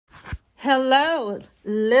Hello,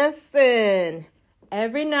 listen.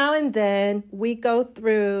 Every now and then we go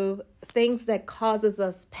through things that causes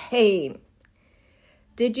us pain.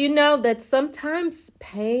 Did you know that sometimes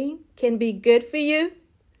pain can be good for you?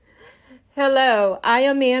 Hello, I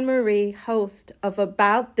am Anne Marie, host of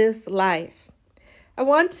About This Life. I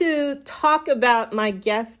want to talk about my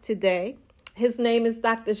guest today. His name is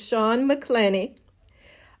Dr. Sean McClenny.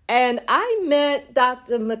 And I met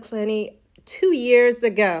Dr. McClenny 2 years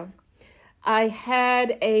ago. I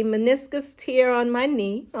had a meniscus tear on my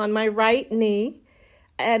knee, on my right knee,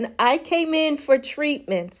 and I came in for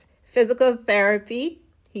treatment, physical therapy.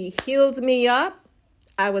 He healed me up.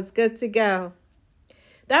 I was good to go.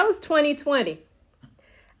 That was 2020.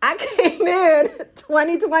 I came in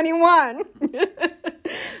 2021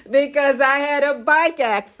 because I had a bike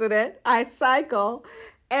accident. I cycle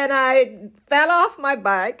and I fell off my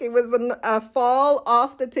bike. It was a fall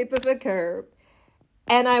off the tip of a curb.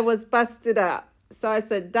 And I was busted up. So I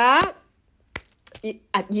said, Doc,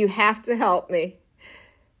 you have to help me.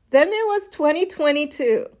 Then there was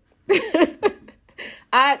 2022. It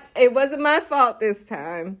wasn't my fault this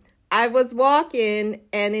time. I was walking,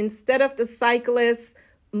 and instead of the cyclist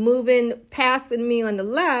passing me on the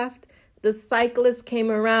left, the cyclist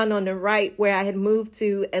came around on the right where I had moved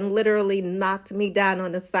to and literally knocked me down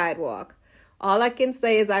on the sidewalk. All I can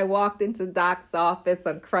say is I walked into Doc's office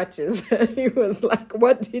on crutches. He was like,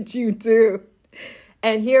 what did you do?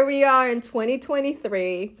 And here we are in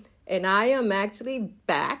 2023, and I am actually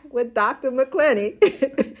back with Dr. McClenny.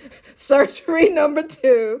 Surgery number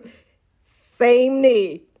 2, same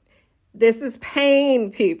knee. This is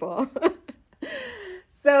pain, people.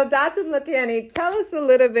 So, Dr. McClenny, tell us a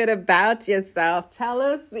little bit about yourself. Tell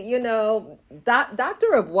us,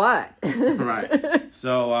 doctor of what? Right.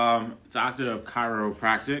 So, doctor of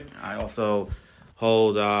chiropractic. I also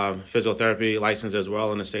hold physical therapy license as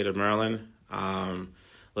well in the state of Maryland. A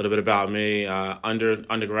little bit about me.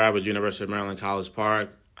 Undergrad was University of Maryland, College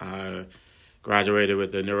Park. Graduated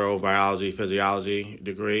with a neurobiology, physiology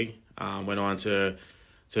degree. Went on to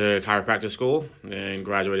chiropractic school and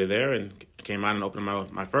graduated there and came out and opened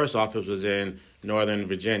my first office was in Northern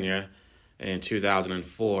Virginia in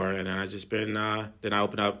 2004. And then I just been, then I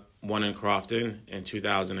opened up one in Crofton in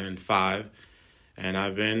 2005. And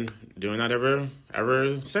I've been doing that ever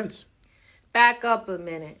since. Back up a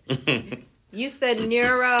minute. You said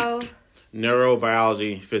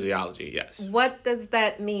Neurobiology, physiology, yes. What does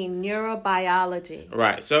that mean, neurobiology?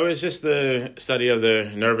 Right. So it's just the study of the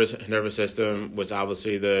nervous system, which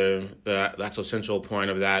obviously the actual central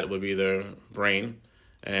point of that would be the brain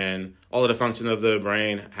and all of the function of the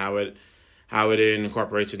brain, how it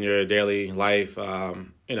incorporates in your daily life,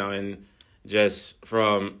 and just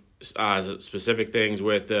from specific things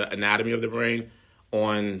with the anatomy of the brain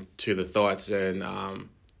on to the thoughts and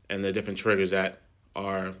the different triggers that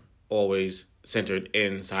are always centered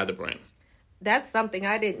inside the brain. That's something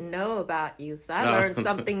I didn't know about you. So I learned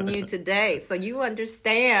something new today. So you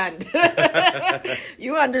understand.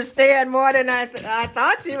 You understand more than I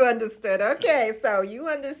thought you understood. Okay, so you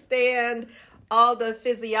understand all the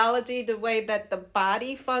physiology, the way that the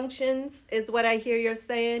body functions is what I hear you're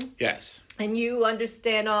saying? Yes. And you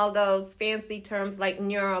understand all those fancy terms like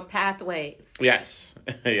neural pathways. Yes.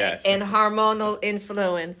 Yes. And hormonal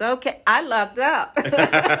influence. Okay, I lucked up.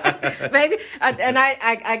 Maybe, and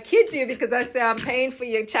I kid you because I say I'm paying for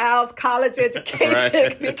your child's college education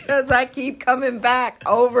right. Because I keep coming back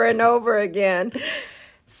over and over again.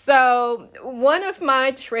 So one of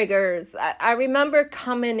my triggers, I remember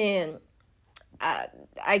coming in.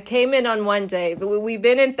 I came in on one day, but we've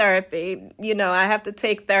been in therapy. I have to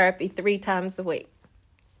take therapy 3 times a week.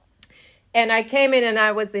 And I came in and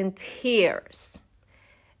I was in tears.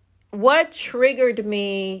 What triggered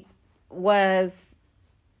me was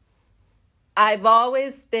I've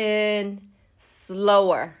always been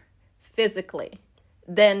slower physically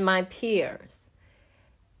than my peers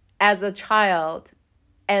as a child.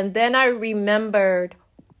 And then I remembered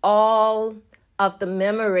all of the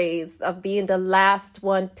memories of being the last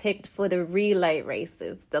one picked for the relay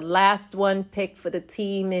races, the last one picked for the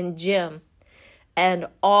team in gym, and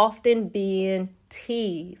often being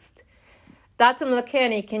teased. Dr.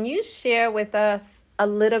 McClenny, can you share with us a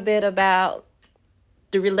little bit about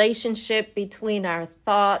the relationship between our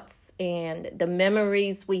thoughts and the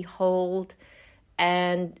memories we hold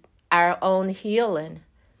and our own healing?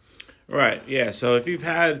 Right, yeah. So if you've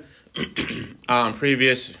had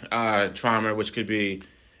previous trauma, which could be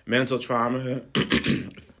mental trauma,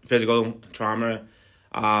 physical trauma,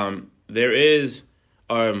 there is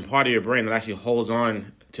part of your brain that actually holds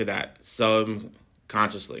on to that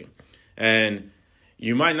subconsciously. And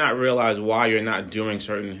you might not realize why you're not doing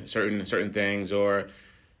certain things, or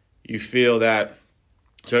you feel that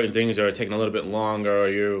certain things are taking a little bit longer, or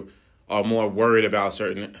you are more worried about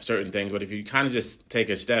certain things. But if you kind of just take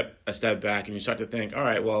a step back and you start to think, all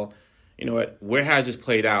right, well, you know what, where has this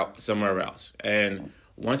played out somewhere else? And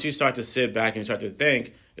once you start to sit back and start to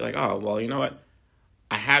think, you're like, oh, well, you know what,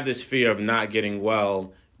 I have this fear of not getting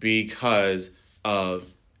well because of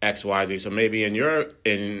X, Y, Z. So maybe in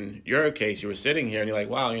your case, you were sitting here and you're like,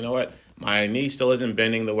 wow, you know what, my knee still isn't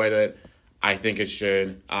bending the way that I think it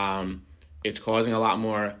should. It's causing a lot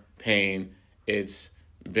more pain. It's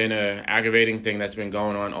been an aggravating thing that's been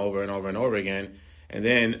going on over and over and over again. And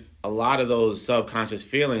then a lot of those subconscious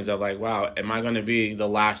feelings of like, wow, am I going to be the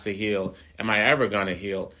last to heal? Am I ever going to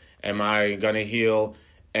heal? Am I going to heal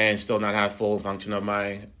and still not have full function of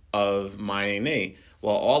my knee?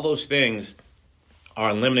 Well, all those things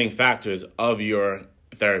are limiting factors of your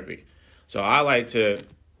therapy. So I like to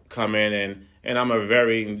come in and I'm a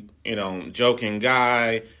very, joking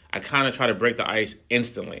guy. I kind of try to break the ice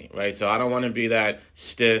instantly, right? So I don't want to be that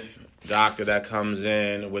stiff doctor that comes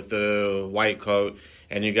in with the white coat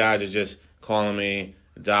and you guys are just calling me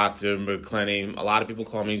Dr. McClenny. A lot of people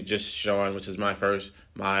call me just Sean, which is my first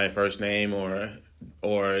name,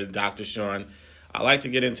 or Dr. Sean. I like to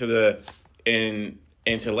get into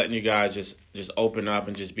into letting you guys just open up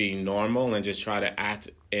and just be normal and just try to act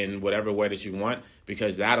in whatever way that you want,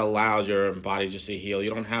 because that allows your body just to heal. You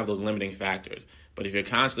don't have those limiting factors. But if you're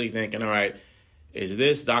constantly thinking, all right, is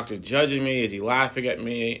this doctor judging me? Is he laughing at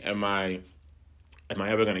me? Am I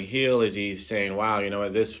ever going to heal? Is he saying, wow, you know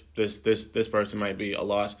what, this person might be a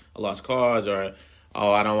lost cause, or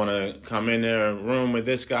oh, I don't want to come in their room with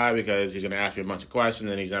this guy because he's going to ask me a bunch of questions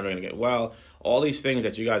and he's never going to get well. All these things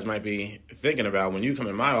that you guys might be thinking about when you come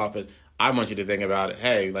in my office, I want you to think about it.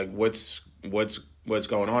 Hey, like what's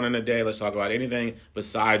going on in the day? Let's talk about anything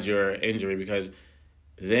besides your injury, because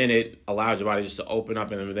then it allows your body just to open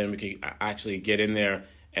up, and then we can actually get in there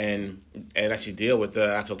and actually deal with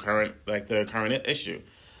the actual current issue.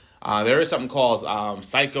 There is something called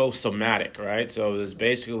psychosomatic, right? So it's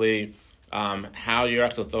basically how your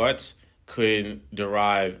actual thoughts could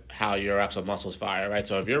derive how your actual muscles fire, right?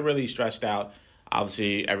 So if you're really stressed out,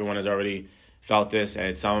 obviously everyone has already felt this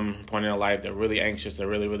at some point in their life. They're really anxious, they're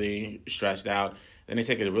really, really stressed out. Then they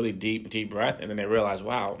take a really deep breath, and then they realize,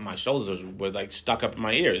 wow, my shoulders were like stuck up in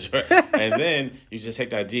my ears. And then you just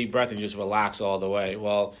take that deep breath and you just relax all the way.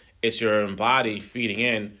 Well, it's your body feeding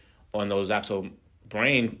in on those actual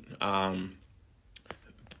brain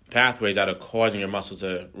pathways that are causing your muscles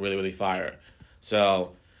to really, really fire.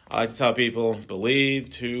 So I like to tell people, believe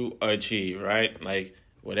to achieve, right? Like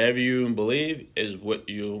whatever you believe is what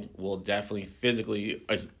you will definitely physically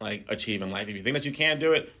achieve in life. If you think that you can't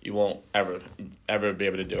do it, you won't ever be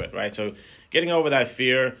able to do it, right? So getting over that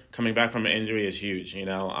fear coming back from an injury is huge,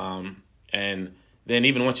 and then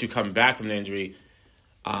even once you come back from the injury,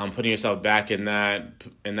 putting yourself back in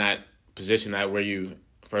that position that where you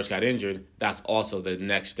first got injured, that's also the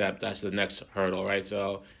next step. That's the next hurdle, right?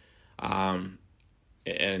 So, and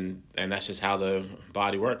that's just how the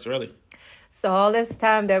body works, really. So all this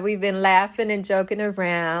time that we've been laughing and joking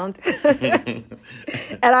around, and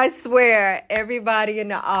I swear everybody in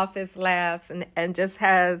the office laughs and just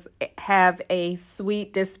have a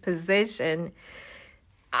sweet disposition.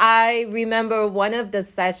 I remember one of the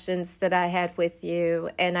sessions that I had with you,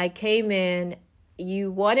 and I came in,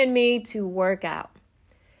 you wanted me to work out.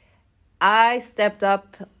 I stepped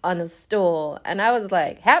up on a stool and I was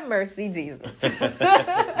like, have mercy, Jesus.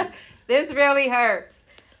 This really hurts.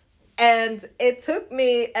 And it took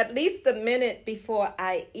me at least a minute before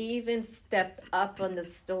I even stepped up on the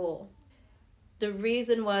stool. The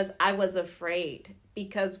reason was I was afraid,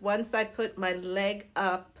 because once I put my leg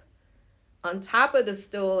up on top of the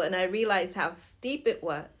stool and I realized how steep it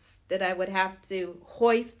was, that I would have to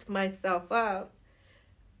hoist myself up,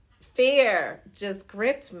 fear just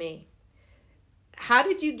gripped me. How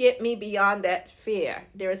did you get me beyond that fear?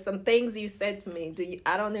 There are some things you said to me.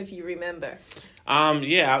 I don't know if you remember.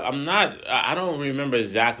 I don't remember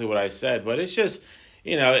exactly what I said, but it's just,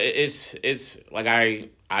 it's like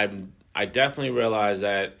I definitely realize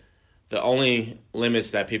that the only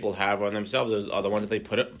limits that people have on themselves are the ones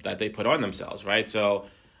that they put on themselves, right? So,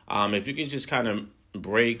 if you can just kind of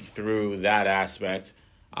break through that aspect,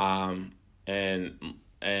 and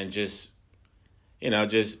just,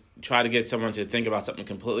 just try to get someone to think about something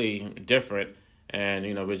completely different, and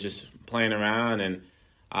we're just playing around, and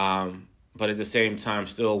but at the same time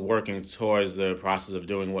still working towards the process of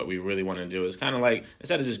doing what we really want to do. It's kind of like,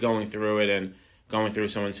 instead of just going through it and going through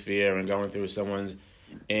someone's fear and going through someone's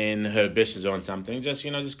inhibitions on something, just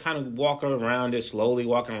kind of walk around it, slowly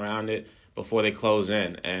walking around it before they close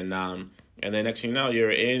in, and then next thing you know,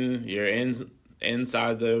 you're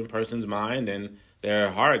inside the person's mind and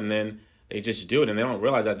their heart, and then they just do it, and they don't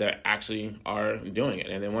realize that they actually are doing it.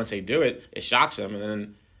 And then once they do it, it shocks them,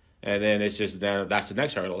 and then it's just that's the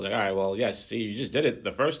next hurdle. Like, all right, well, yes, see, you just did it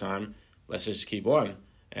the first time. Let's just keep on.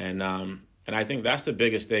 And I think that's the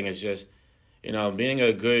biggest thing is just, being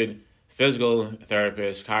a good physical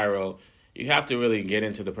therapist, chiro, you have to really get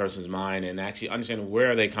into the person's mind and actually understand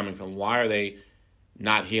where are they coming from. Why are they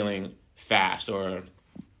not healing fast, or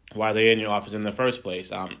why are they in your office in the first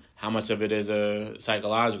place? How much of it is a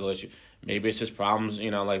psychological issue? Maybe it's just problems,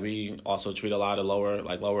 like we also treat a lot of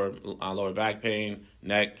lower back pain,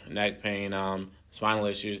 neck pain, spinal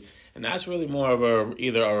issues. And that's really more of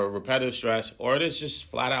either a repetitive stress, or it is just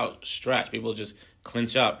flat out stress. People just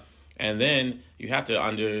clinch up. And then you have to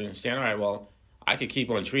understand, all right, well, I could keep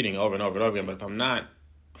on treating over and over and over again, but if I'm not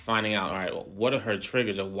finding out, all right, well, what are her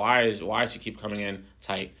triggers, or why she keep coming in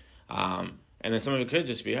tight? And then some of it could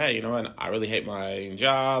just be, hey, you know what, I really hate my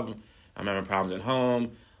job. I'm having problems at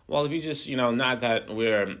home. Well, if you just, not that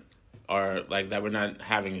we're not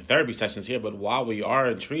having therapy sessions here, but while we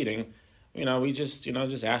are treating, we just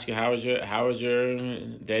ask you how is your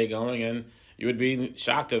day going, and you would be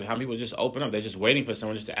shocked of how people just open up. They're just waiting for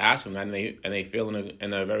someone just to ask them that, and they feel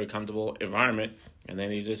in a very comfortable environment, and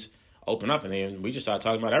then you just open up, and then we just start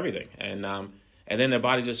talking about everything, and then their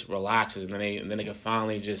body just relaxes, and then they can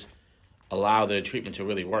finally just allow the treatment to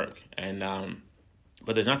really work. And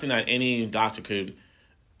but there's nothing that any doctor could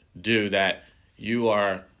do that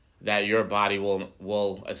your body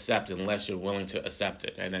will accept unless you're willing to accept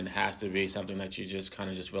it. And then it has to be something that you just kind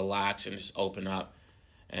of just relax and just open up.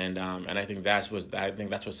 And I think that's what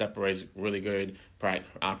separates really good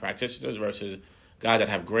practitioners versus guys that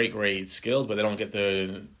have great skills, but they don't get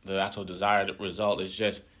the actual desired result. It's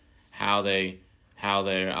just how they're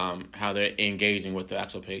engaging with the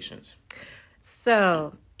actual patients.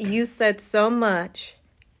 So you said so much,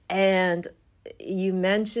 and you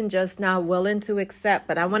mentioned just now willing to accept,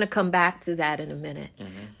 but I want to come back to that in a minute.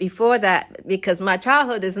 Mm-hmm. Before that, because my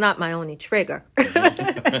childhood is not my only trigger.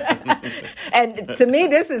 And to me,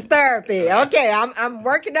 this is therapy. Okay, I'm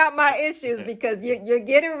working out my issues because you're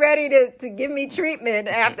getting ready to give me treatment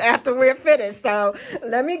after we're finished. So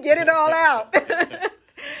let me get it all out.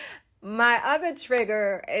 My other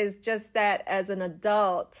trigger is just that as an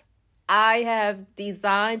adult, I have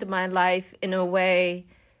designed my life in a way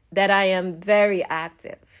that I am very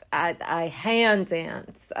active. I hand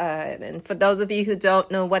dance. And for those of you who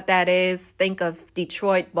don't know what that is, think of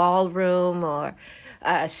Detroit ballroom or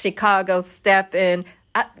Chicago step-in.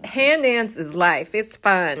 Hand dance is life. It's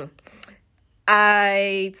fun.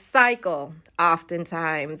 I cycle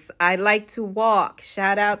oftentimes. I like to walk.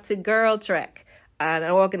 Shout out to Girl Trek, an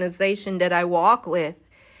organization that I walk with.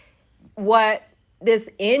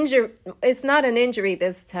 This injury, it's not an injury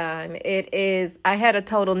this time. I had a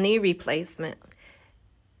total knee replacement.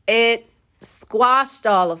 It squashed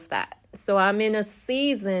all of that. So I'm in a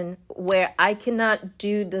season where I cannot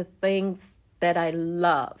do the things that I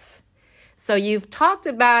love. So you've talked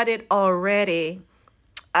about it already,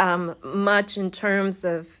 much in terms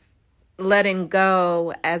of letting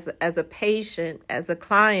go as a patient, as a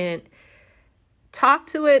client. Talk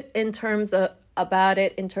to it about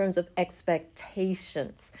it in terms of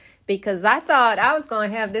expectations, because I thought I was going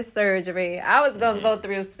to have this surgery. I was going to go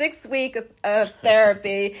through 6 weeks of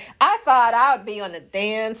therapy. I thought I would be on the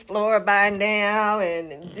dance floor by now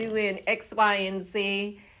and doing X, Y, and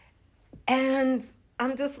Z. And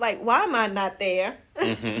I'm just like, why am I not there?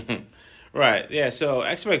 Right. Yeah. So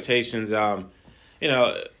expectations, I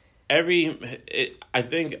think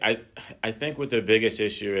what the biggest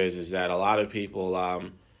issue is that a lot of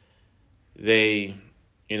people, they'll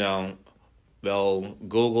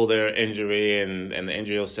Google their injury and the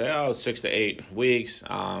injury will say, 6 to 8 weeks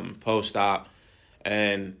post-op,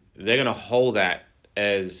 and they're going to hold that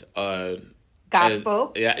as a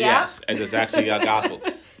gospel. Yes, as it's actually a gospel.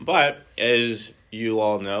 But as you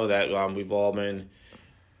all know that we've all been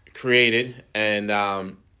created, and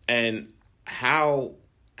how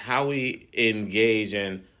we engage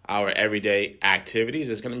in our everyday activities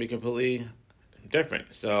is going to be completely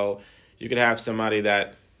different. So you could have somebody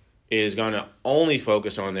that is going to only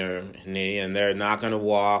focus on their knee, and they're not going to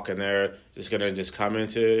walk, and they're just going to come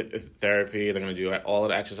into therapy. They're going to do all of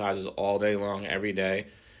the exercises all day long, every day.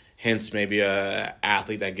 Hence, maybe a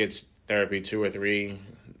athlete that gets therapy 2 or 3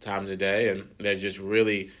 times a day, and they're just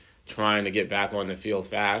really trying to get back on the field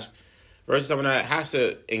fast. Versus someone that has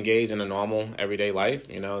to engage in a normal everyday life.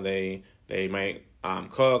 They might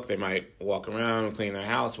cook, they might walk around, clean their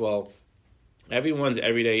house. Well, everyone's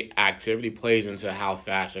everyday activity plays into how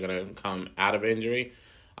fast they're going to come out of injury,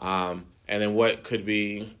 and then what could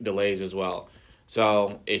be delays as well.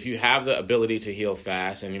 So if you have the ability to heal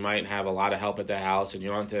fast, and you might have a lot of help at the house, and you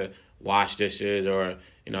don't have to wash dishes or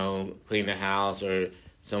clean the house, or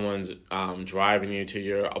someone's driving you to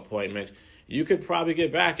your appointment, you could probably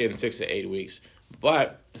get back in 6 to 8 weeks.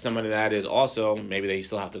 But somebody that is also, maybe they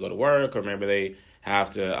still have to go to work, or maybe they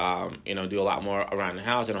have to do a lot more around the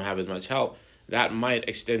house, they don't have as much help, that might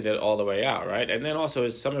extend it all the way out, right? And then also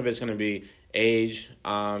some of it's going to be age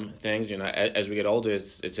things. As we get older,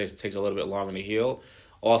 it takes a little bit longer to heal.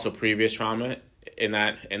 Also, previous trauma in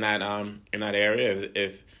that area.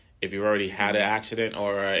 If you've already had an accident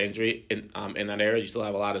or an injury in that area, you still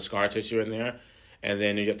have a lot of scar tissue in there, and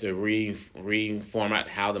then you have to reformat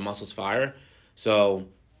how the muscles fire. So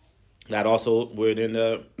that also would end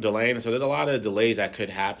up delaying. So there's a lot of delays that could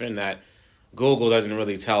happen that Google doesn't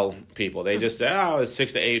really tell people. They just say, it's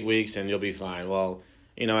 6 to 8 weeks and you'll be fine. Well,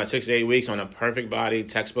 at 6 to 8 weeks on a perfect body,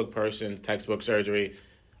 textbook person, textbook surgery,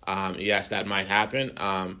 yes, that might happen.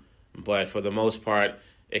 But for the most part,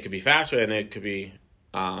 it could be faster and it could be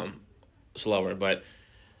slower. But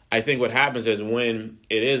I think what happens is when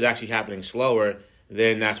it is actually happening slower,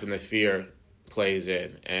 then that's when the fear plays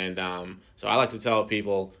in. And so I like to tell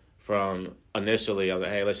people from initially, I'm like,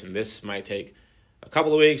 hey, listen, this might take a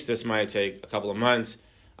couple of weeks, this might take a couple of months.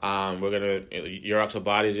 Your actual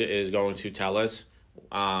body is going to tell us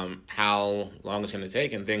how long it's going to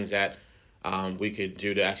take, and things that we could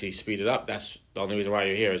do to actually speed it up. That's the only reason why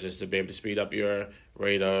you're here, is just to be able to speed up your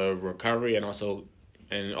rate of recovery and also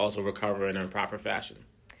recover in a proper fashion.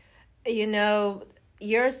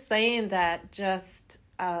 You're saying that just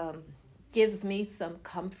gives me some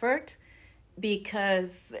comfort,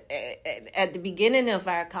 because at the beginning of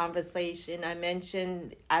our conversation, I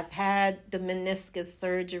mentioned I've had the meniscus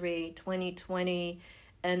surgery 2020,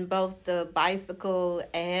 and both the bicycle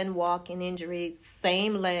and walking injuries,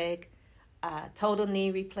 same leg, total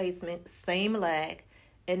knee replacement, same leg.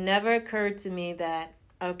 It never occurred to me that,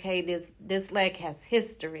 okay, this leg has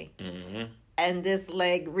history. Mm-hmm. And this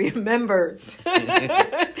leg remembers.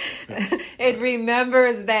 It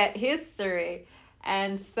remembers that history.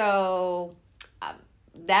 And so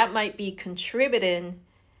that might be contributing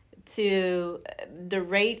to the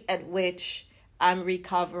rate at which I'm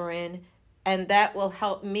recovering. And that will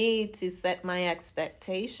help me to set my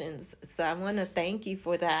expectations. So I want to thank you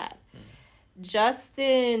for that.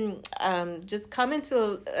 Justin, just coming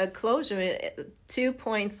to a closure, 2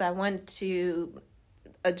 points I want to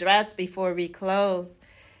address before we close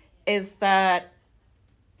is that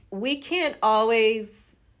we can't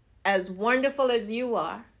always, as wonderful as you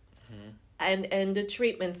are, and the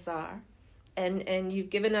treatments are, and you've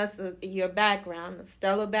given us your background, a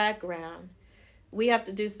stellar background, we have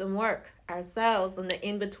to do some work ourselves in the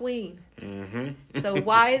in-between. Mm-hmm. So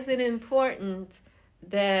why is it important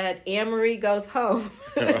that Anne-Marie goes home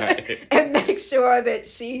and make sure that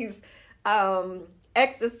she's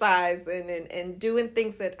exercising and doing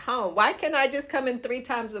things at home? Why can't I just come in 3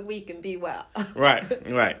 times a week and be well?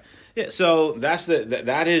 Right. Yeah. So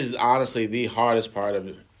that is honestly the hardest part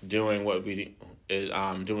of doing what we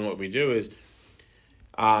do is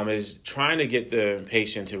trying to get the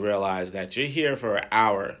patient to realize that you're here for an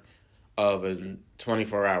hour of a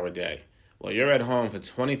 24-hour day. Well, you're at home for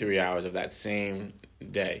 23 hours of that same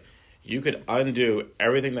day. You could undo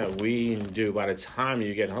everything that we do by the time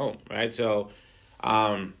you get home, right? So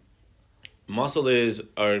muscle is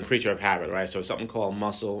a creature of habit, right? So it's something called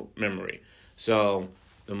muscle memory. So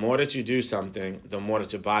the more that you do something, the more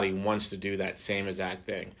that your body wants to do that same exact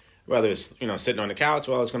thing. Whether it's sitting on the couch,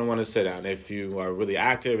 well, it's going to want to sit down. If you are really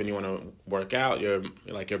active and you want to work out, your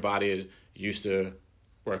body is used to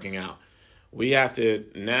working out. We have to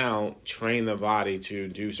now train the body to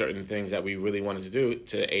do certain things that we really wanted to do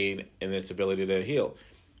to aid in its ability to heal.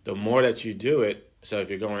 The more that you do it, so if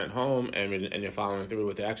you're going at home and you're following through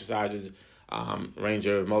with the exercises, range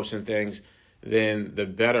of motion things, then the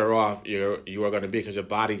better off you are going to be, because your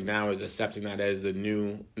body now is accepting that as the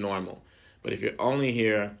new normal. But if you're only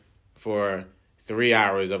here for 3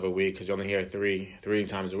 hours of a week, because you're only here three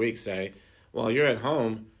times a week, say, well, you're at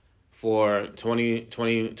home for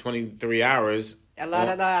 23 hours. A lot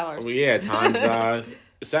of hours. Yeah, times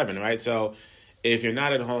 7, right? So if you're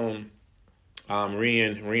not at home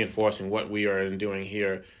reinforcing what we are doing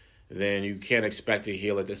here, then you can't expect to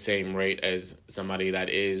heal at the same rate as somebody that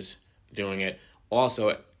is doing it.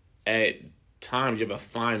 Also, at times you have a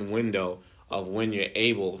fine window of when you're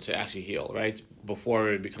able to actually heal, right? Before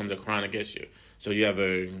it becomes a chronic issue. So you have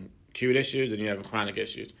acute issues and you have chronic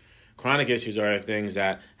issues. Chronic issues are things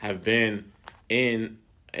that have been in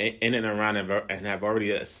and around and have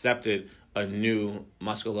already accepted a new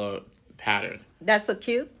muscular pattern. That's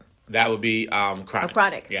acute? That would be chronic.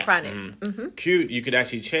 Chronic. Yeah. Chronic. Mm-hmm. Acute, you could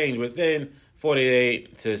actually change within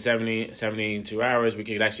 48 to 72 hours. We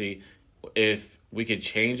could actually, if we could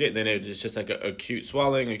change it, then it's just like an acute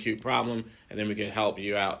swelling, acute problem, and then we can help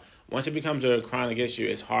you out. Once it becomes a chronic issue,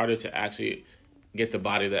 it's harder to actually get the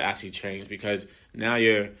body to actually change, because now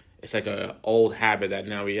it's like an old habit that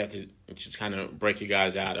now we have to just kind of break you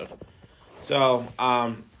guys out of. So,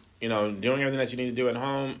 doing everything that you need to do at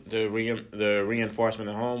home, the reinforcement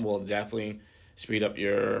at home will definitely speed up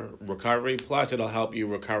your recovery. Plus, it'll help you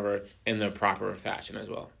recover in the proper fashion as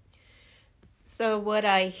well. So what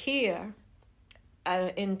I hear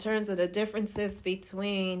in terms of the differences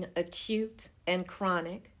between acute and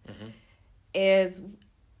chronic is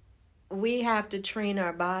we have to train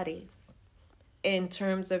our bodies in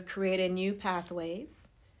terms of creating new pathways,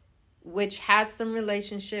 which has some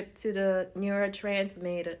relationship to the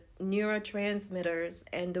neurotransmitters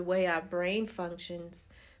and the way our brain functions.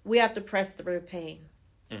 We have to press through pain,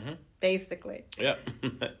 basically. Yep.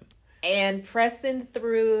 And pressing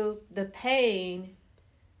through the pain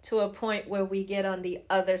to a point where we get on the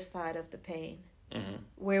other side of the pain,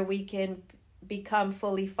 where we can become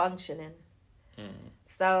fully functioning.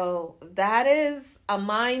 So that is a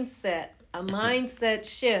mindset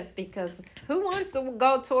shift, because who wants to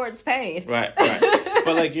go towards pain? Right.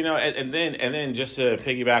 But and then just to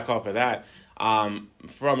piggyback off of that,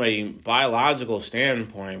 from a biological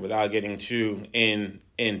standpoint, without getting too in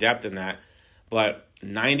depth in that, but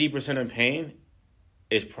 90% of pain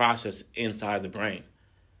is processed inside the brain.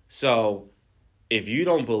 So if you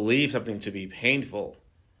don't believe something to be painful,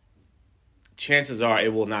 chances are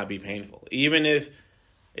it will not be painful. Even if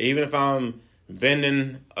I'm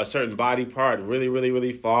bending a certain body part really, really,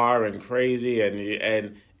 really far and crazy,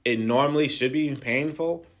 and it normally should be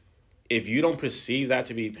painful, if you don't perceive that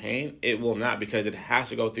to be pain, it will not, because it has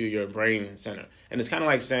to go through your brain center. And it's kind of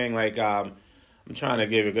like saying, I'm trying to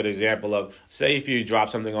give a good example of, say if you drop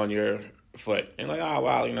something on your foot and oh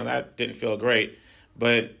wow, that didn't feel great,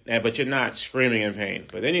 but you're not screaming in pain.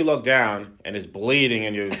 But then you look down and it's bleeding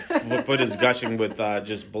and your foot is gushing with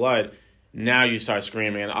just blood. Now you start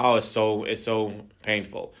screaming and it's so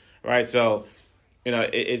painful, right? So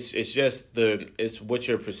it's what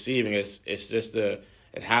you're perceiving. It's just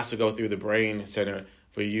it has to go through the brain center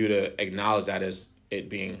for you to acknowledge that as it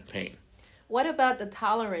being pain. What about the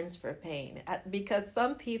tolerance for pain? Because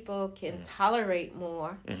some people can tolerate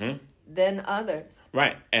more than others.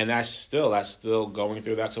 Right, and that's still going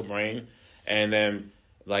through the actual brain, and then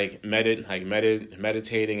meditating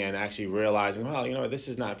and actually realizing, well, this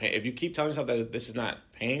is not pain. If you keep telling yourself that this is not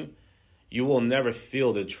pain, you will never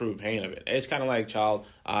feel the true pain of it. It's kind of like childbirth.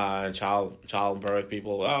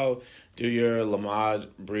 People, do your Lamaze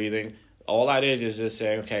breathing. All that is just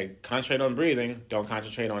saying, okay, concentrate on breathing. Don't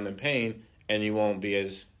concentrate on the pain, and you won't be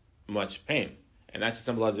as much pain. And that's as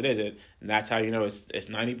simple as it is. And that's how you know it's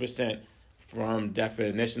 90% from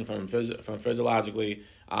definition, from physiologically,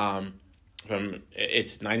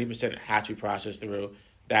 it's 90% has to be processed through.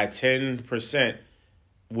 That 10%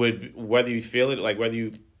 would, whether you feel it, whether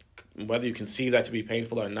you conceive that to be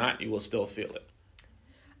painful or not, you will still feel it.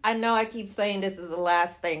 I know I keep saying this is the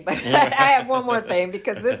last thing, but I have one more thing,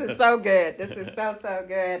 because this is so good. This is so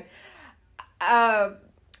good.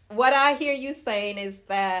 What I hear you saying is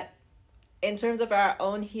that in terms of our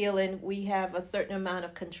own healing, we have a certain amount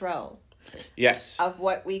of control. Yes. Of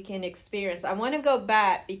what we can experience. I want to go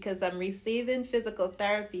back, because I'm receiving physical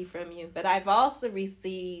therapy from you, but I've also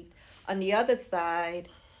received on the other side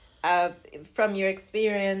from your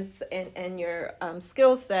experience and your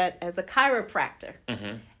skill set as a chiropractor,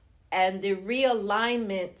 and the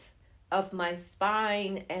realignment of my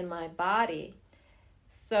spine and my body.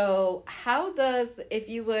 So how does, if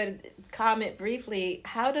you would comment briefly,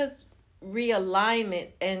 how does realignment,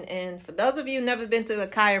 and for those of you who've never been to a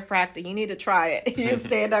chiropractor, you need to try it. You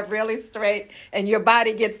stand up really straight and your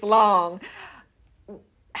body gets long.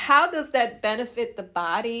 How does that benefit the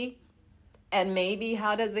body? And maybe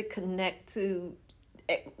how does it connect to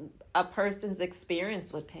a person's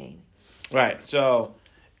experience with pain? Right. So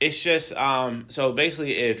it's just, so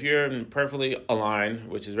basically if you're perfectly aligned,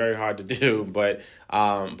 which is very hard to do, but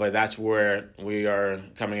that's where we are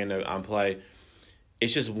coming into play.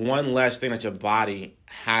 It's just one less thing that your body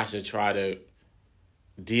has to try to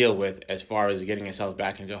deal with as far as getting itself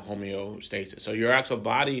back into homeostasis. So your actual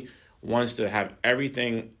body wants to have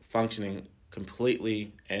everything functioning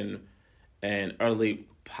completely and utterly,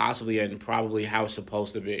 possibly and probably how it's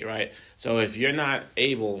supposed to be, right? So if you're not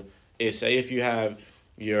able, if you have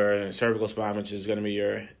your cervical spine, which is going to be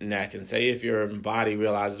your neck, and say if your body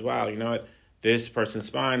realizes, wow, you know what, this person's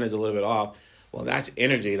spine is a little bit off, well, that's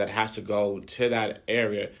energy that has to go to that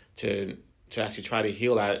area to actually try to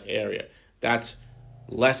heal that area. That's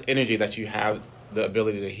less energy that you have the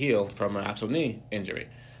ability to heal from an actual knee injury.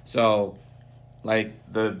 So,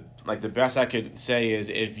 the best I could say is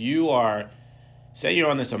if you are, say you're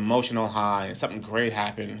on this emotional high and something great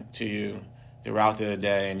happened to you throughout the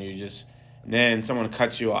day, and then someone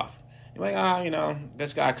cuts you off. You're like, oh, you know,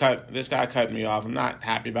 this guy cut me off. I'm not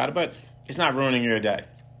happy about it, but it's not ruining your day.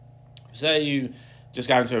 Say you just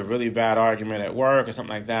got into a really bad argument at work or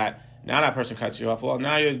something like that. Now that person cuts you off. Well,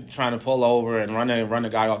 now you're trying to pull over and run the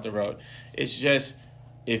guy off the road. It's just,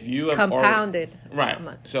 if you have compounded. Right.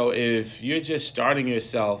 So if you're just starting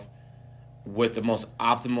yourself with the most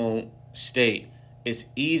optimal state, it's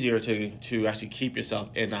easier to actually keep yourself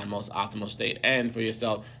in that most optimal state and for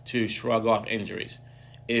yourself to shrug off injuries.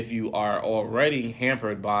 If you are already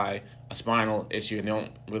hampered by a spinal issue and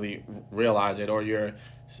don't really realize it, or you're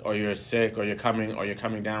sick, or you're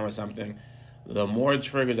coming down with something, the more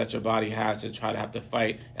triggers that your body has to try to have to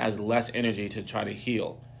fight, it has less energy to try to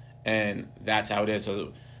heal. And that's how it is.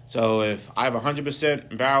 So if I have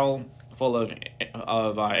 100% barrel full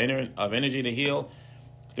of energy to heal,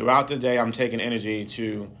 throughout the day I'm taking energy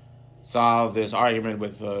to solve this argument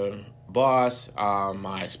with the boss.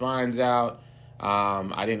 My spine's out.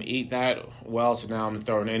 I didn't eat that well, so now I'm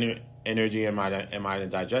throwing energy in my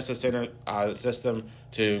digestive system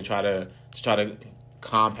to try to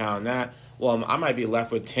compound that. Well, I might be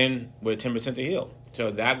left with 10% to heal.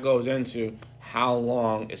 So that goes into how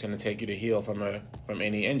long it's going to take you to heal from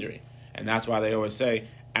any injury. And that's why they always say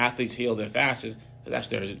athletes heal their fastest, because that's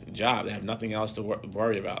their job. They have nothing else to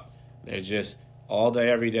worry about. They're just all day,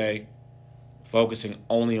 every day, focusing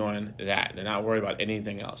only on that. They're not worried about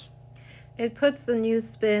anything else. It puts a new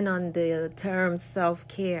spin on the term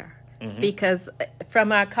self-care. Mm-hmm. Because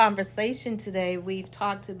from our conversation today, we've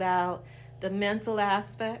talked about the mental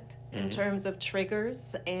aspect in terms of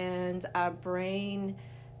triggers and our brain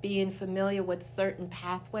being familiar with certain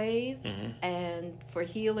pathways. And for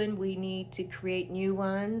healing, we need to create new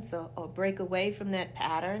ones or break away from that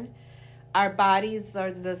pattern. Our bodies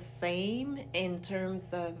are the same in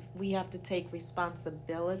terms of we have to take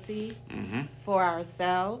responsibility for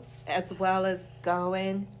ourselves, as well as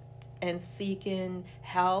going and seeking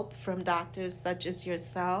help from doctors such as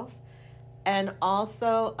yourself, and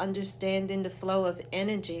also understanding the flow of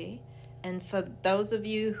energy. And for those of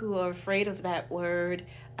you who are afraid of that word,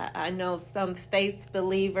 I know some faith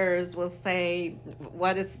believers will say,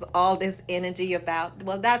 what is all this energy about?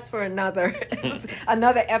 Well, that's for another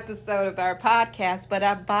episode of our podcast. But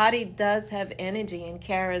our body does have energy and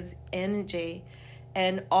carries energy.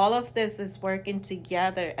 And all of this is working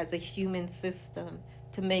together as a human system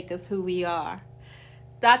to make us who we are.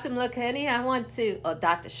 Dr. Mlakeni, I want to,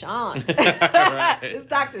 Dr. Sean. It's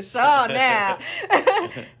Dr. Sean now.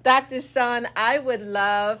 Dr. Sean, I would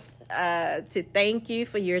love to thank you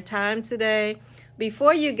for your time today.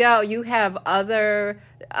 Before you go, you have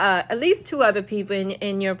at least 2 other people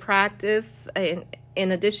in your practice,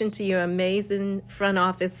 in addition to your amazing front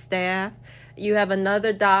office staff. You have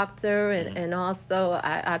another doctor, and also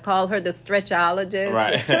I call her the stretchologist.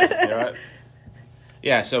 Right. Right.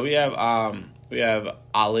 Yeah, so we have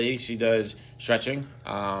Ali. She does stretching,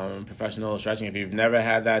 professional stretching. If you've never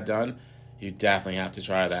had that done, you definitely have to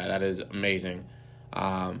try that. That is amazing.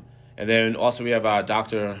 And then also we have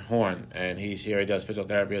Dr. Horn, and he's here. He does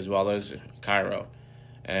physiotherapy as well as chiro.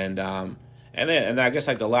 And I guess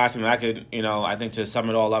like the last thing that I could, I think to sum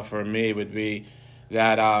it all up for me would be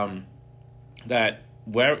that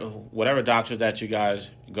whatever doctors that you guys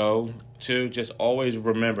go to, just always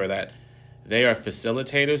remember that they are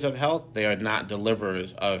facilitators of health. They are not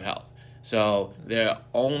deliverers of health. So they're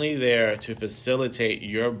only there to facilitate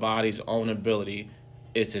your body's own ability,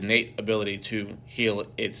 its innate ability to heal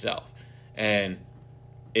itself. And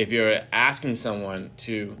if you're asking someone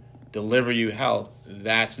to deliver you health,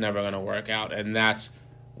 that's never going to work out. And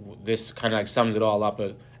this kind of like sums it all up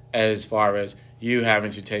as far as you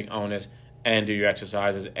having to take onus and do your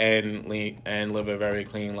exercises and live a very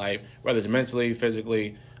clean life, whether it's mentally,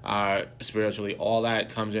 physically, spiritually. All that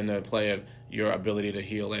comes into play of your ability to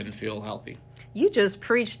heal and feel healthy. You just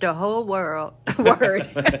preached the whole word.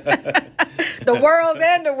 The world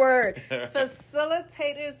and the word.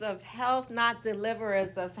 Facilitators of health, not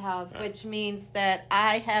deliverers of health, which means that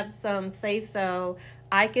I have some say-so.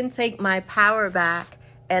 I can take my power back,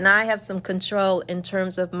 and I have some control in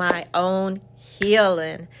terms of my own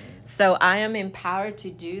healing. So I am empowered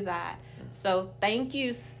to do that. So thank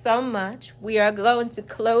you so much. We are going to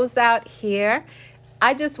close out here.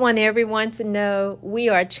 I just want everyone to know we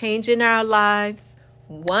are changing our lives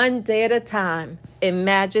one day at a time.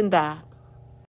 Imagine that.